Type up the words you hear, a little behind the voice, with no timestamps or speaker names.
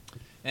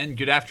And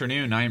good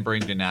afternoon, I am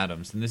Brandon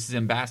Adams, and this is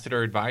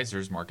Ambassador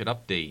Advisors Market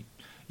Update.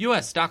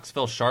 U.S. stocks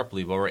fell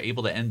sharply but were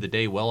able to end the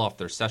day well off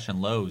their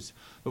session lows.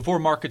 Before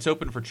markets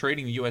opened for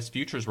trading, the U.S.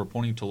 futures were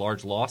pointing to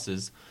large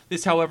losses.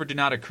 This, however, did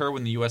not occur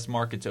when the U.S.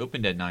 markets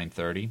opened at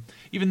 9:30,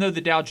 even though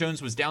the Dow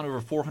Jones was down over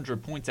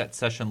 400 points at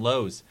session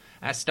lows,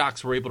 as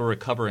stocks were able to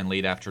recover in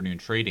late afternoon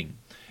trading.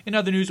 In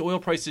other news, oil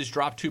prices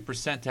dropped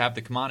 2% to have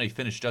the commodity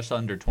finish just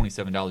under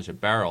 $27 a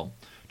barrel.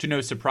 To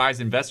no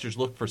surprise, investors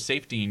looked for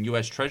safety in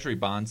U.S. Treasury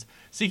bonds,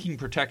 seeking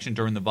protection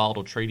during the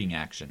volatile trading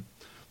action.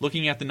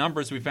 Looking at the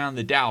numbers, we found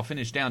the Dow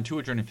finished down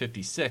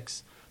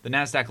 256, the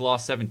Nasdaq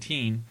lost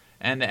 17,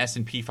 and the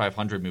S&P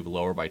 500 moved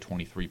lower by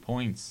 23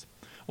 points.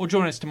 Well,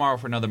 join us tomorrow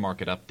for another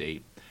market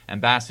update.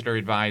 Ambassador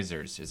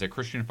Advisors is a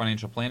Christian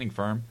financial planning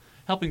firm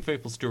helping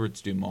faithful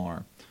stewards do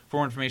more. For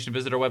more information,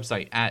 visit our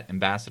website at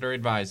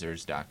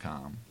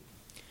ambassadoradvisors.com.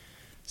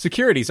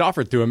 Securities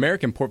offered through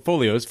American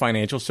Portfolios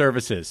Financial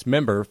Services,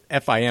 member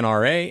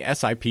FINRA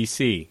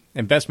SIPC.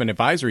 Investment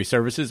advisory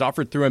services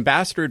offered through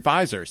Ambassador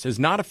Advisors is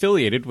not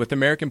affiliated with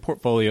American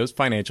Portfolios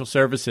Financial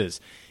Services.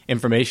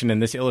 Information in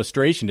this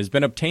illustration has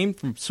been obtained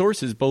from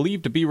sources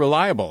believed to be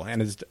reliable and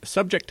is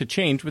subject to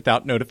change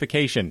without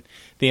notification.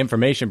 The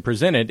information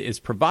presented is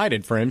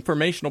provided for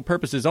informational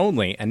purposes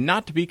only and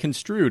not to be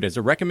construed as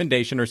a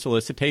recommendation or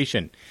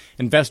solicitation.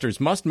 Investors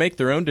must make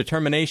their own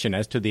determination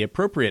as to the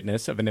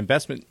appropriateness of an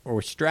investment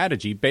or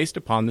strategy based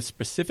upon the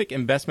specific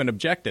investment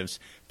objectives,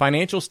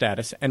 financial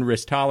status, and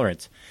risk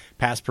tolerance.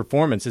 Past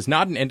performance is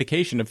not an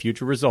indication of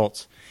future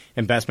results.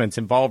 Investments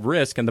involve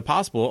risk and the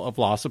possible of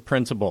loss of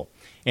principal.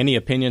 Any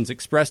opinions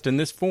expressed in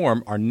this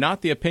form are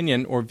not the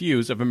opinion or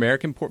views of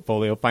American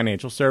Portfolio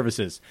Financial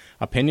Services.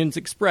 Opinions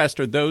expressed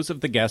are those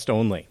of the guest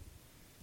only.